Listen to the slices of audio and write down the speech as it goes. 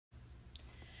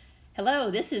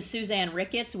Hello, this is Suzanne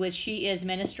Ricketts with She Is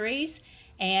Ministries,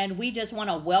 and we just want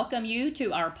to welcome you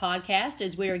to our podcast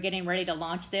as we are getting ready to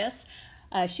launch this.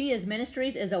 She Is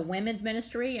Ministries is a women's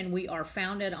ministry, and we are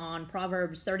founded on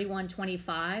Proverbs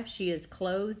 31:25. She is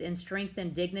clothed in strength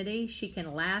and dignity. She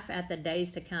can laugh at the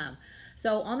days to come.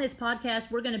 So on this podcast,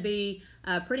 we're going to be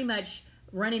pretty much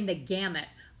running the gamut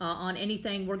on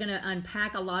anything. We're going to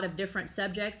unpack a lot of different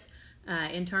subjects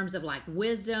in terms of like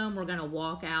wisdom. We're going to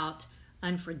walk out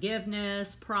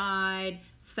unforgiveness, pride,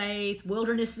 faith,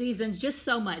 wilderness seasons, just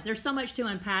so much. There's so much to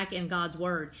unpack in God's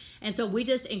Word. And so we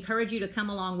just encourage you to come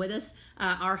along with us.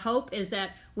 Our hope is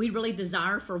that we really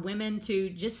desire for women to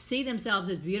just see themselves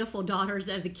as beautiful daughters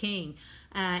of the King,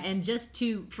 and just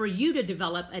for you to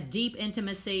develop a deep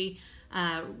intimacy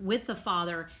with the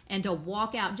Father and to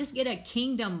walk out, just get a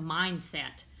kingdom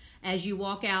mindset as you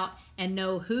walk out and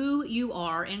know who you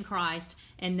are in Christ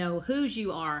and know whose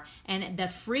you are and the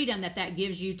freedom that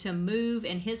gives you to move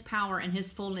in His power and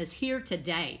His fullness here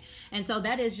today. And so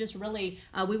that is just really,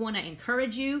 we want to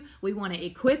encourage you, we want to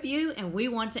equip you, and we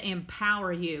want to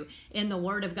empower you in the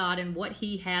Word of God and what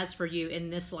He has for you in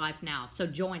this life now. So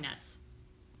join us.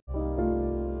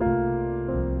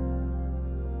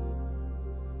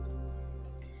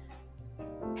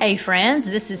 Hey friends,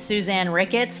 this is Suzanne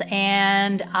Ricketts,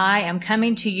 and I am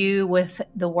coming to you with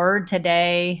the word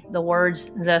today, the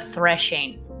words, the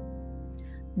threshing.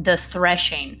 The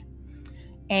threshing.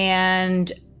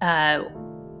 And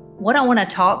what I want to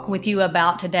talk with you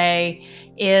about today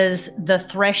is the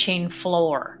threshing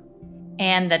floor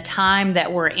and the time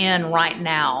that we're in right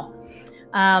now.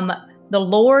 The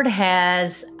Lord I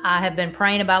have been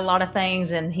praying about a lot of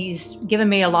things, and He's given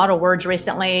me a lot of words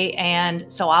recently. And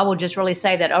so I will just really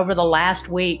say that over the last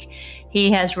week,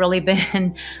 He has really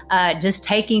been just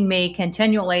taking me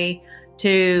continually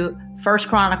to 1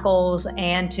 Chronicles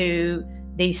and to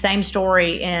the same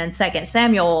story in 2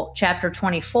 Samuel chapter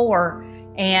 24.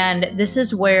 And this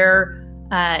is where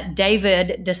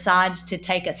David decides to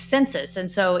take a census. And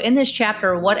so in this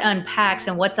chapter, what unpacks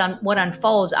and what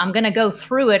unfolds, I'm going to go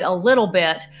through it a little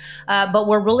bit, but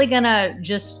we're really going to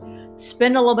just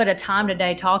spend a little bit of time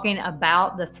today talking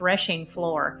about the threshing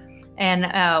floor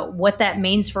and what that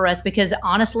means for us, because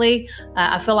honestly,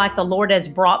 I feel like the Lord has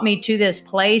brought me to this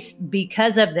place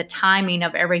because of the timing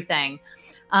of everything.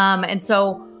 And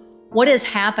so what is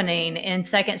happening in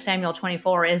 2 Samuel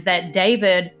 24 is that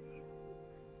David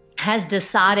has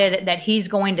decided that he's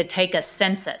going to take a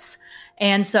census.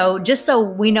 And so just so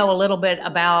we know a little bit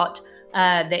about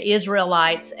the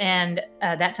Israelites and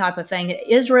that type of thing,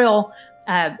 Israel,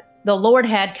 the Lord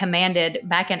had commanded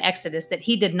back in Exodus that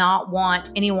He did not want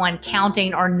anyone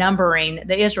counting or numbering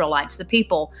the Israelites, the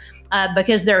people,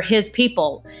 because they're His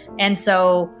people. And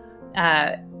so,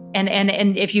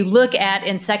 and if you look at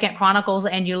in 2 Chronicles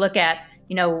and you look at,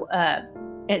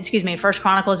 First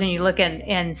Chronicles, and you look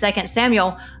in 2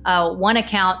 Samuel, one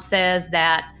account says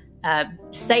that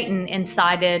Satan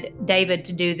incited David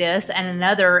to do this, and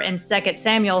another in 2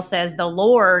 Samuel says the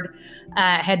Lord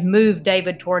had moved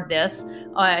David toward this.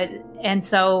 And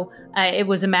so it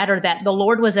was a matter that the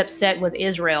Lord was upset with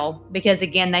Israel because,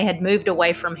 again, they had moved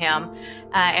away from Him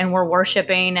and were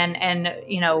worshiping and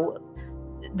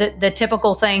the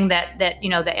typical thing that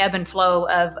the ebb and flow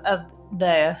of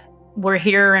the we're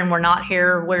here and we're not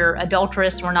here, we're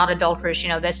adulterous, we're not adulterous,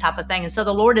 this type of thing. And so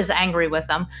the Lord is angry with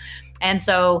them. And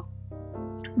so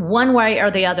one way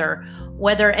or the other,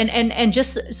 whether, and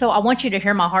just so I want you to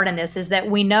hear my heart in this, is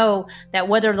that we know that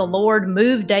whether the Lord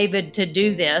moved David to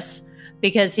do this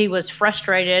because He was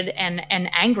frustrated and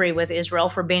angry with Israel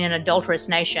for being an adulterous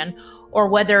nation, or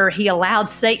whether He allowed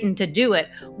Satan to do it,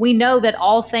 we know that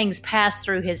all things pass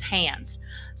through His hands.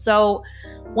 So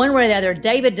one way or the other,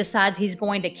 David decides he's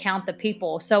going to count the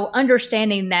people. So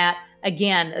understanding that,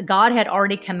 again, God had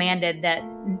already commanded that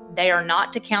they are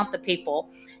not to count the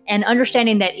people, and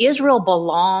understanding that Israel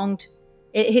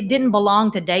it didn't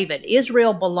belong to David.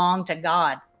 Israel belonged to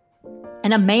God.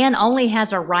 And a man only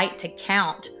has a right to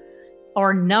count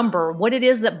or number what it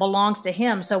is that belongs to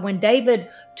him. So when David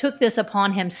took this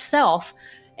upon himself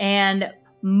and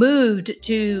moved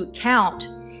to count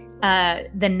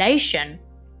the nation,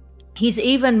 he's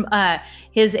even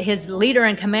his leader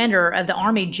and commander of the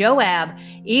army, Joab,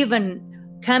 even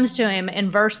comes to him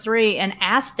in verse 3 and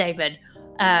asks David,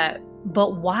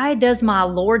 but why does my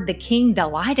Lord the king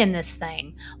delight in this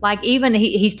thing? Like, even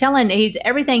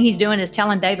everything he's doing is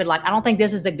telling David, like, I don't think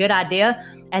this is a good idea.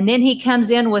 And then he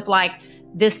comes in with like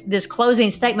this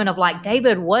closing statement of like,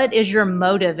 David, what is your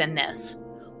motive in this?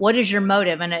 what is your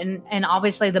motive? And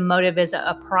obviously the motive is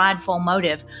a prideful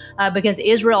motive, because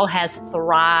Israel has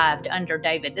thrived under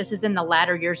David. This is in the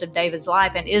latter years of David's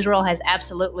life, and Israel has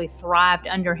absolutely thrived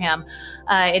under him.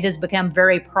 It has become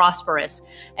very prosperous.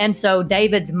 And so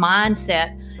David's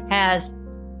mindset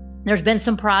there's been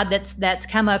some pride that's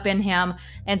come up in him.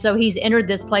 And so he's entered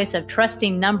this place of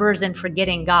trusting numbers and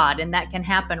forgetting God. And that can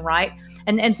happen, right?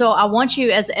 And so I want you,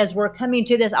 as we're coming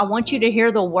to this, I want you to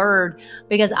hear the word,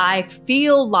 because I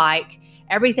feel like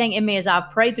everything in me, as I've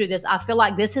prayed through this, I feel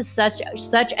like this is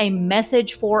such a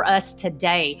message for us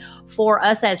today. For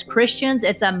us as Christians,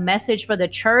 it's a message for the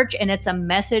church, and it's a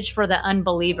message for the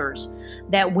unbelievers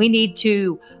that we need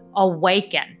to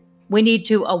awaken. We need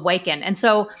to awaken. And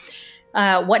so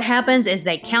what happens is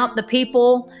they count the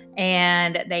people,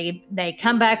 and they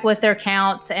come back with their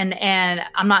counts. And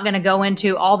I'm not going to go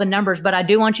into all the numbers, but I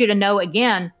do want you to know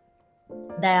again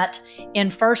that in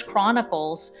First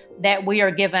Chronicles that we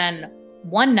are given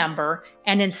one number,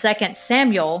 and in Second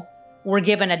Samuel we're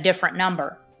given a different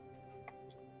number.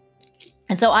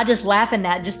 And so I just laugh in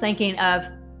that, just thinking of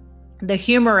the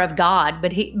humor of God,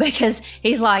 because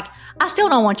he's like, I still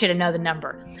don't want you to know the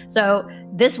number. So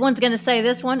this one's going to say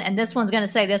this one, and this one's going to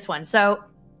say this one. So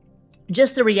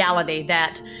just the reality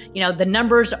that, the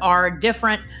numbers are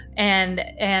different,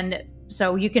 and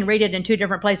so you can read it in two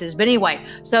different places. But anyway,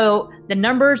 so the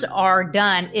numbers are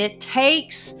done. It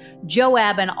takes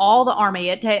Joab and all the army,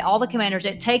 all the commanders,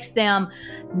 it takes them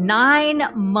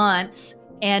 9 months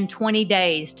and 20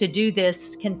 days to do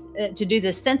this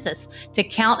census, to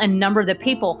count and number the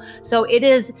people. So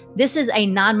this is a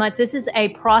 9 months. This is a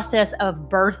process of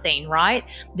birthing, right?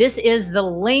 This is the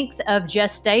length of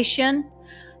gestation.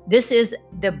 This is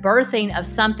the birthing of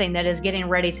something that is getting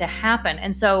ready to happen.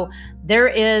 And so there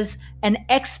is an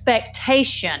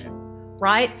expectation,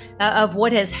 right, of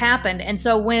what has happened. And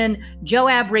so when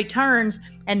Joab returns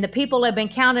and the people have been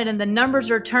counted and the numbers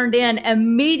are turned in,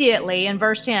 immediately, in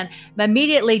verse 10,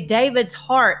 immediately David's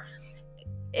heart,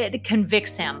 it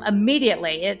convicts him.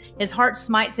 Immediately, his heart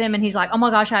smites him, and he's like, oh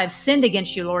my gosh, I have sinned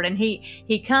against you, Lord. And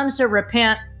he comes to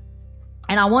repent.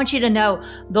 And I want you to know,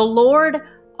 the Lord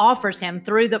offers him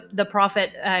through the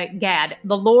prophet Gad.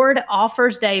 The Lord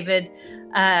offers David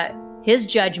his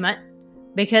judgment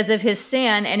because of his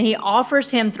sin, and he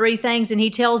offers him three things, and he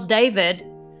tells David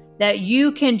that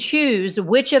you can choose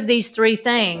which of these three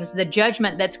things, the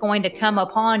judgment that's going to come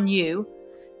upon you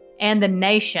and the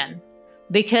nation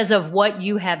because of what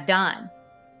you have done.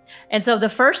 And so the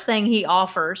first thing he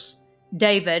offers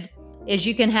David is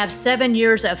you can have 7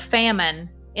 years of famine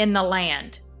in the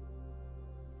land.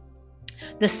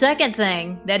 The second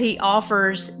thing that he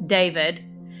offers David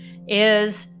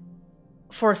is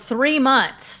for 3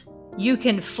 months, you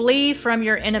can flee from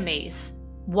your enemies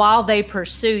while they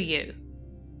pursue you.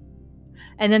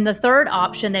 And then the third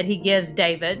option that he gives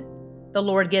David, the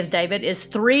Lord gives David, is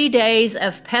 3 days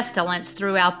of pestilence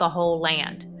throughout the whole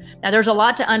land. Now, there's a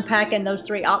lot to unpack in those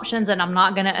three options, and I'm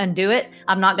not going to undo it.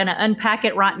 I'm not going to unpack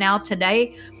it right now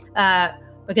today,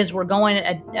 because we're going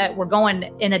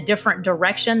in a different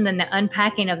direction than the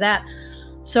unpacking of that.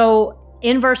 So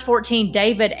in verse 14,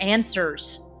 David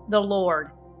answers the Lord,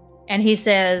 and he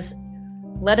says,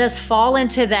 let us fall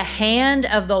into the hand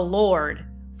of the Lord,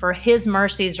 for his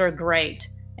mercies are great,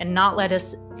 and not let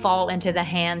us fall into the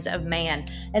hands of man.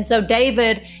 And so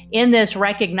David in this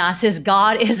recognizes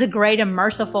God is a great and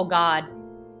merciful God.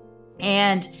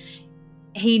 And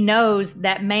he knows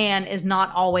that man is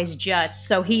not always just.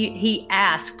 So he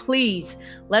asks, please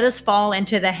let us fall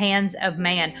into the hands of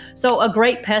man. So a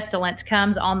great pestilence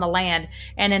comes on the land,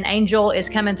 and an angel is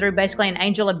coming through, basically an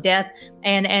angel of death,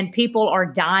 and people are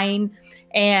dying.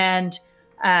 And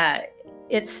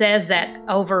it says that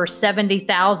over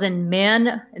 70,000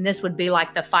 men, and this would be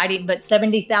like the fighting, but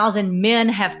 70,000 men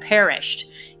have perished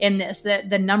in this.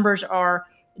 The numbers are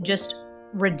just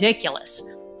ridiculous.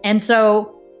 And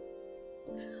so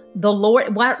the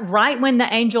Lord, right when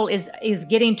the angel is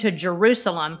getting to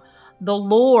Jerusalem, the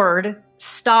Lord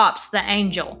stops the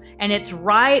angel, and it's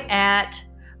right at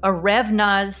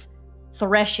Arevna's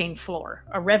threshing floor,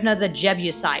 Arevna the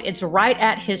Jebusite. It's right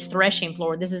at his threshing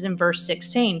floor. This is in verse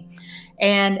 16.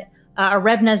 And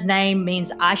Arevna's name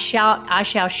means I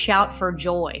shall shout for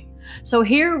joy. So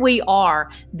here we are.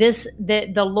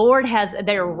 The Lord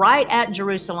they're right at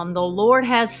Jerusalem. The Lord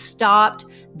has stopped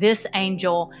this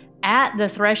angel at the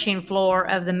threshing floor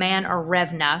of the man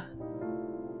Arevna,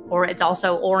 or it's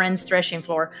also Oren's threshing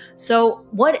floor. So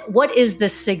what is the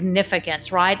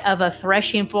significance, right, of a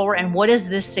threshing floor, and what is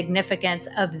the significance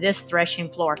of this threshing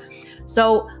floor?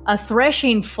 So a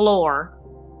threshing floor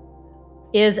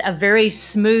is a very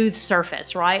smooth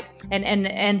surface, right?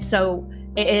 And so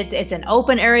It's an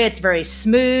open area. It's very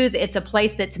smooth. It's a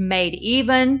place that's made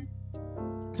even.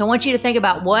 So I want you to think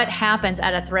about what happens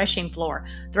at a threshing floor.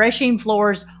 Threshing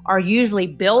floors are usually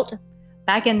built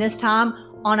back in this time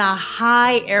on a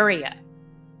high area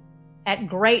at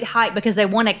great height because they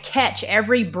want to catch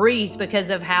every breeze because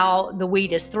of how the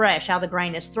wheat is threshed, how the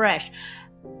grain is threshed.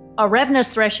 Arebna's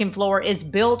threshing floor is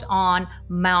built on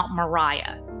Mount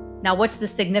Moriah. Now, what's the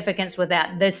significance with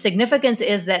that? The significance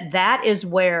is that that is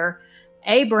where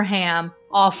Abraham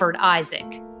offered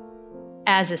Isaac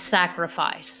as a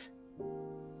sacrifice.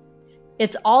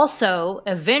 It's also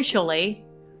eventually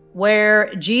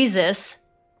where Jesus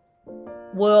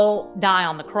will die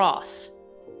on the cross.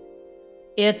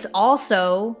 It's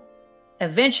also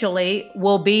eventually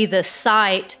will be the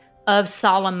site of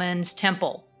Solomon's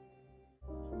temple.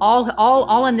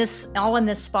 All in this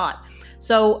spot.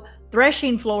 So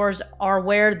threshing floors are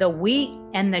where the wheat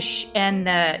and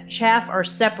the chaff are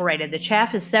separated. The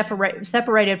chaff is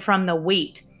separated from the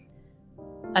wheat.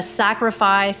 A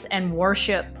sacrifice and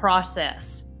worship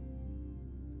process.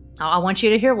 I want you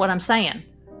to hear what I'm saying.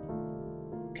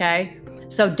 Okay?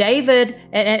 So David,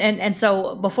 and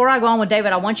so before I go on with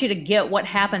David, I want you to get what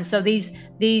happened. So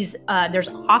there's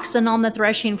oxen on the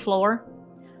threshing floor.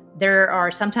 There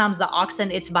are sometimes the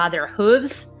oxen, it's by their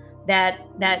hooves that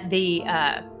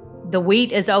the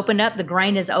wheat is opened up, the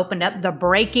grain is opened up, the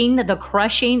breaking, the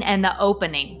crushing, and the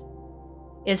opening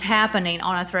is happening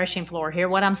on a threshing floor. Hear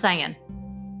what I'm saying?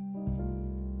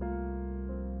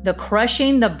 The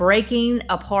crushing, the breaking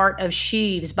apart of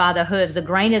sheaves by the hooves. The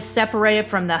grain is separated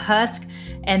from the husk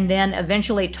and then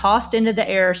eventually tossed into the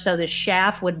air so the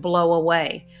chaff would blow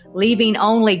away, leaving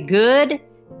only good,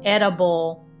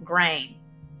 edible grain.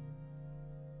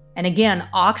 And again,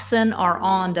 oxen are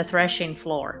on the threshing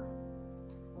floor.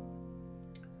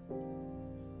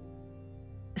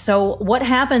 So what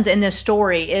happens in this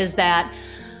story is that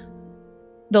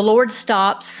the Lord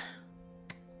stops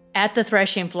at the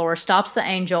threshing floor, stops the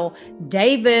angel.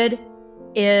 David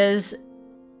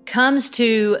comes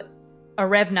to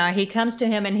Arebna. He comes to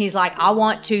him and he's like, I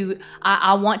want to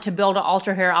build an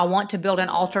altar here. I want to build an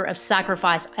altar of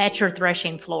sacrifice at your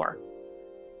threshing floor.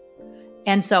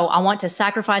 And so I want to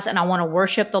sacrifice and I want to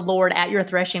worship the Lord at your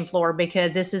threshing floor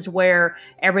because this is where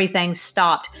everything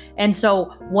stopped. And so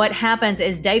what happens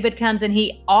is David comes and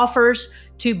he offers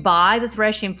to buy the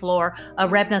threshing floor.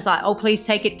 Arebna's like, oh, please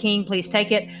take it, king, please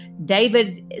take it.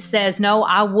 David says, no,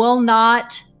 I will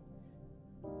not.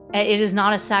 It is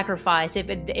not a sacrifice if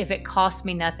it costs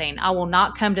me nothing. I will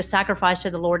not come to sacrifice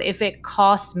to the Lord if it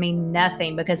costs me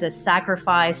nothing, because a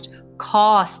sacrifice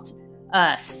costs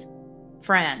us,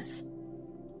 friends.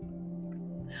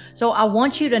 So I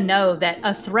want you to know that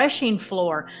a threshing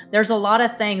floor, there's a lot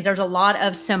of things, there's a lot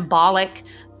of symbolic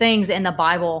things in the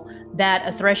Bible that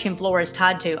a threshing floor is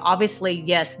tied to. Obviously,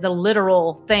 yes, the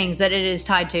literal things that it is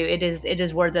tied to, it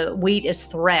is where the wheat is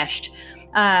threshed.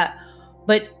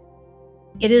 But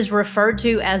it is referred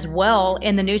to as well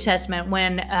in the New Testament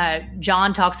when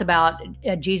John talks about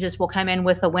Jesus will come in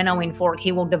with a winnowing fork.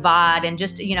 He will divide and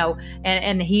just,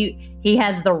 and he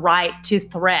has the right to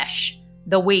thresh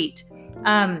the wheat.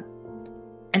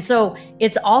 And so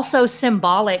it's also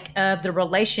symbolic of the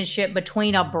relationship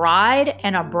between a bride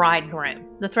and a bridegroom,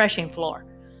 the threshing floor.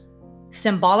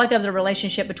 Symbolic of the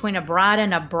relationship between a bride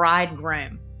and a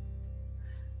bridegroom.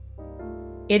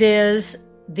 It is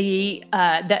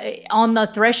on the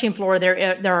threshing floor,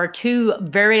 there are two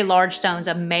very large stones,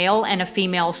 a male and a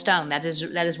female stone. That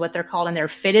is what they're called, and they're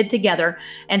fitted together.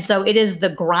 And so it is the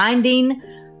grinding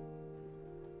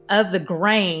of the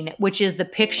grain, which is the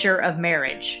picture of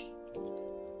marriage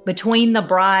between the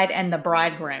bride and the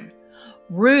bridegroom.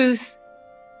 Ruth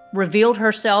revealed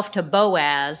herself to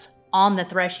Boaz on the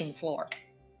threshing floor.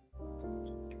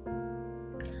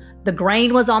 The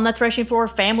grain was on the threshing floor.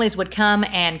 Families would come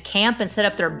and camp and set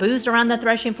up their booths around the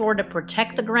threshing floor to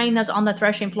protect the grain that's on the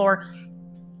threshing floor.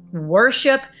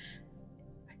 Worship.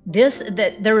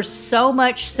 That there is so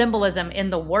much symbolism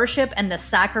in the worship and the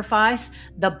sacrifice,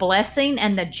 the blessing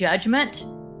and the judgment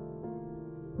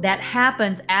that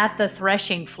happens at the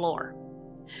threshing floor.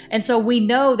 And so we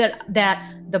know that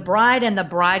the bride and the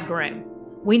bridegroom,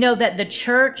 we know that the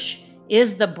church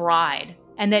is the bride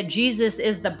and that Jesus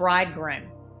is the bridegroom.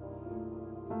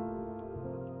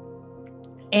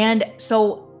 And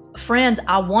so, friends,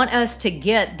 I want us to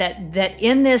get that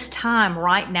in this time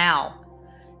right now,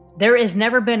 there has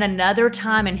never been another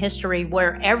time in history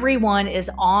where everyone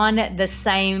is on the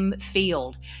same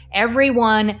field.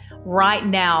 Everyone right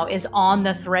now is on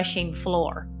the threshing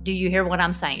floor. Do you hear what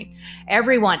I'm saying?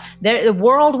 Everyone,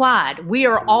 worldwide, we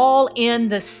are all in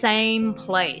the same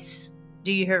place.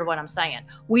 Do you hear what I'm saying?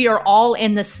 We are all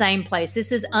in the same place.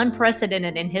 This is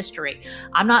unprecedented in history.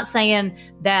 I'm not saying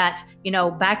that,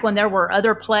 back when there were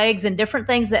other plagues and different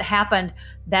things that happened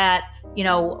that,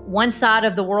 one side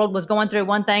of the world was going through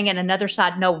one thing and another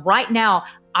side. No, right now,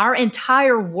 our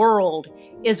entire world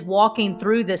is walking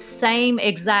through the same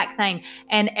exact thing.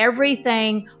 And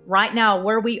everything right now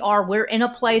where we are, we're in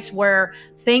a place where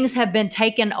things have been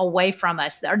taken away from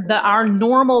us. Our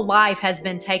normal life has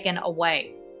been taken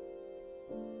away.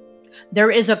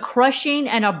 There is a crushing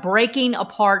and a breaking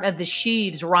apart of the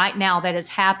sheaves right now that is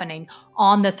happening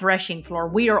on the threshing floor.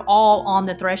 We are all on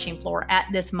the threshing floor at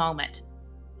this moment.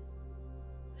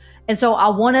 And so I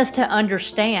want us to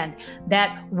understand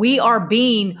that we are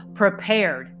being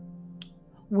prepared.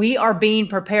 We are being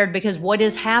prepared because what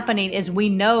is happening is we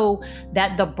know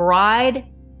that the bride,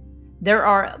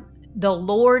 the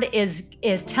Lord is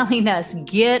telling us,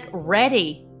 get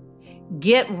ready,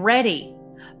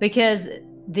 because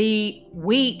the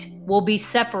wheat will be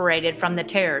separated from the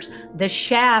tares. The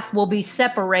chaff will be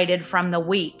separated from the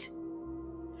wheat.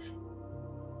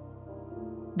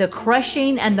 The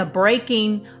crushing and the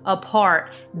breaking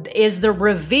apart is the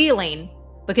revealing,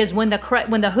 because when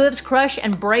the hooves crush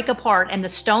and break apart and the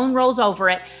stone rolls over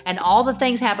it and all the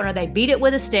things happen, or they beat it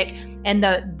with a stick and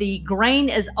the grain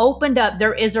is opened up,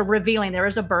 there is a revealing, there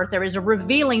is a birth, there is a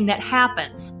revealing that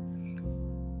happens.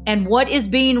 And what is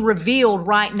being revealed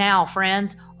right now,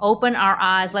 friends? Open our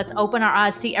eyes. Let's open our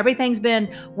eyes. See,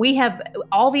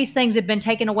 all these things have been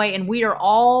taken away, and we are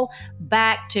all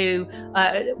back to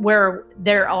where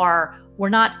we're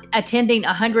not attending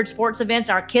 100 sports events.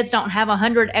 Our kids don't have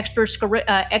 100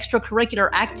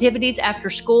 extracurricular activities after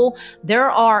school.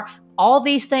 All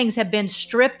these things have been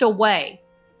stripped away,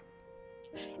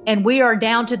 and we are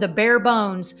down to the bare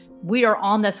bones. We are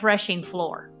on the threshing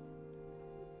floor.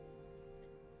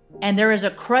 And there is a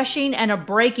crushing and a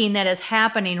breaking that is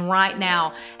happening right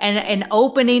now, and an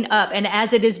opening up. And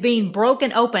as it is being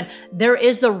broken open, there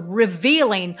is the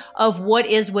revealing of what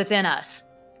is within us.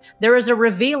 There is a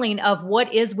revealing of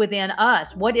what is within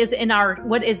us. What is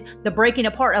the breaking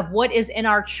apart of what is in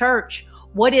our church?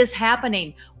 What is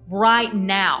happening right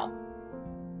now?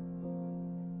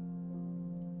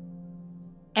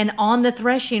 And on the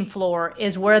threshing floor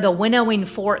is where the winnowing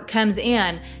fork comes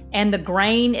in and the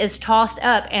grain is tossed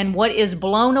up, and what is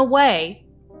blown away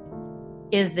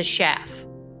is the chaff.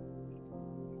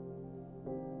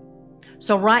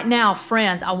 So right now,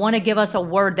 friends, I want to give us a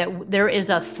word that there is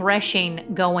a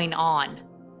threshing going on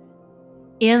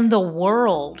in the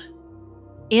world,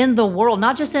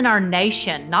 not just in our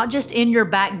nation, not just in your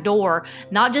back door,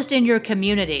 not just in your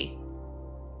community.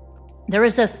 There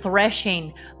is a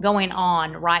threshing going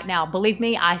on right now. Believe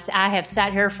me, I have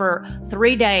sat here for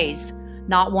 3 days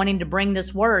not wanting to bring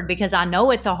this word because I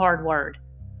know it's a hard word.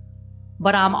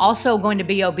 But I'm also going to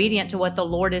be obedient to what the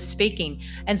Lord is speaking.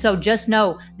 And so just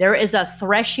know there is a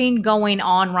threshing going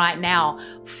on right now.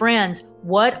 Friends,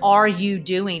 what are you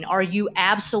doing? Are you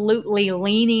absolutely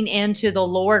leaning into the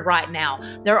Lord right now?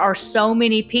 There are so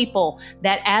many people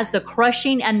that as the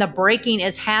crushing and the breaking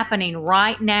is happening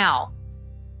right now,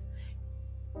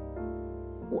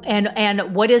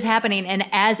 and what is happening, and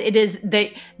as it is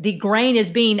the grain is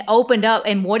being opened up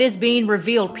and what is being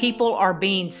revealed, people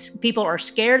are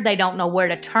scared. They don't know where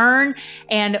to turn.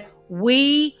 And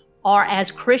we are,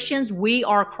 as Christians, we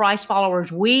are Christ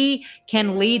followers. We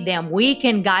can lead them. We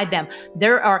can guide them.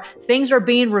 Things are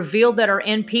being revealed that are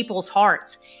in people's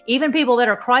hearts. Even people that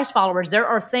are Christ followers, there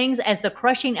are things as the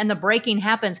crushing and the breaking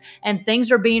happens and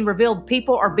things are being revealed.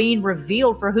 People are being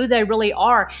revealed for who they really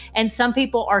are. And some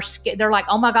people are scared. They're like,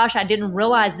 oh my gosh, I didn't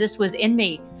realize this was in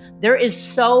me. There is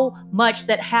so much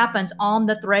that happens on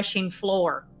the threshing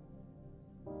floor.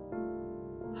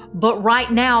 But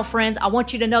right now, friends, I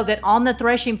want you to know that on the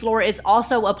threshing floor is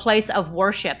also a place of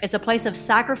worship. It's a place of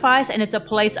sacrifice and it's a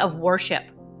place of worship.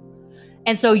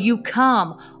 And so you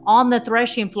come on the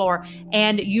threshing floor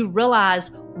and you realize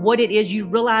what it is. You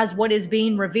realize what is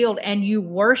being revealed and you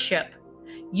worship.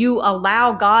 You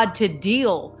allow God to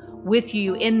deal with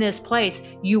you in this place.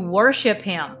 You worship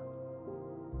Him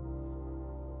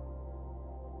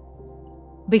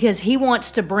because He wants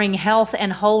to bring health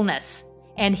and wholeness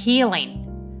and healing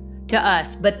to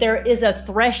us. But there is a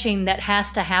threshing that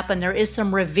has to happen. There is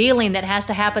some revealing that has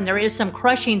to happen. There is some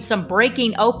crushing, some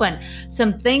breaking open,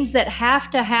 some things that have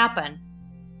to happen,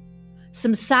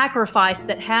 some sacrifice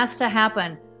that has to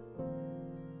happen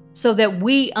so that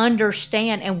we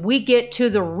understand and we get to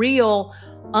the real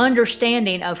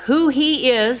understanding of who He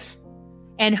is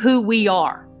and who we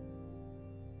are.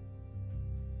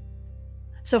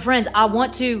 So friends, I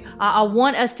want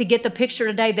us to get the picture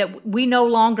today that we no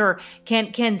longer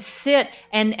can sit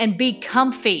and be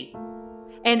comfy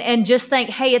and just think,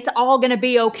 hey, it's all going to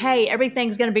be okay.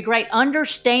 Everything's going to be great.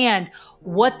 Understand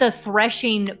what the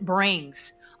threshing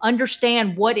brings.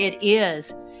 Understand what it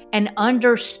is, and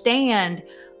understand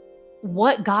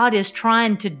what God is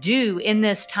trying to do in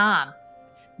this time.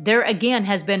 There again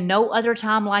has been no other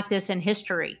time like this in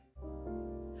history.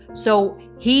 So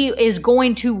he is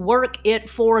going to work it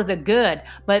for the good,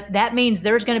 but that means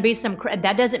there's going to be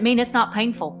that doesn't mean it's not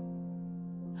painful.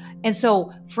 And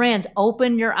so, friends,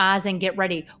 open your eyes and get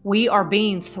ready. We are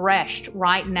being threshed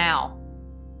right now.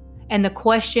 And the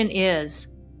question is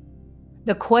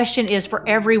for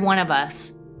every one of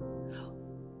us,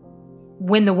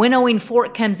 when the winnowing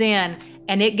fork comes in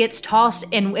and it gets tossed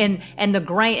and the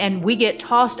grain, and we get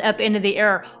tossed up into the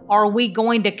air, are we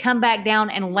going to come back down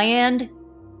and land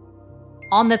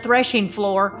on the threshing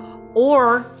floor,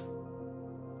 or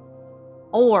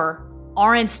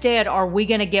instead are we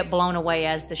going to get blown away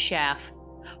as the chaff?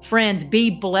 Friends, be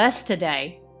blessed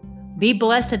today. Be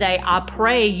blessed today. I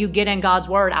pray you get in God's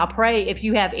word. I pray if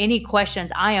you have any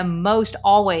questions, I am most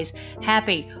always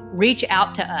happy. Reach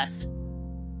out to us.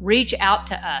 Reach out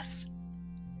to us.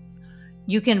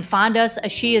 You can find us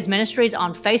at She Is Ministries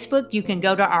on Facebook. You can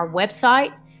go to our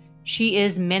website,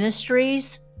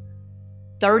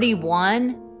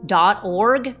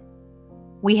 sheisministries31.org.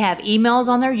 We have emails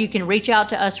on there. You can reach out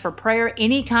to us for prayer,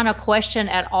 any kind of question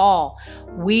at all.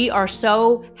 We are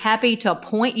so happy to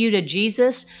point you to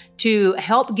Jesus, to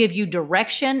help give you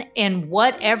direction in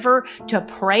whatever, to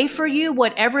pray for you,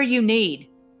 whatever you need.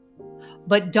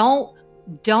 But don't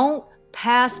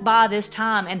pass by this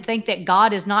time and think that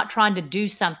God is not trying to do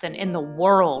something in the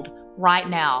world right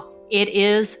now. It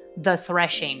is the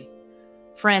threshing.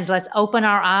 Friends, let's open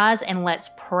our eyes and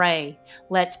let's pray.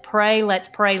 Let's pray, let's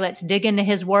pray, let's dig into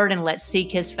his word, and let's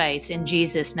seek his face. In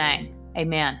Jesus' name,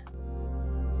 amen.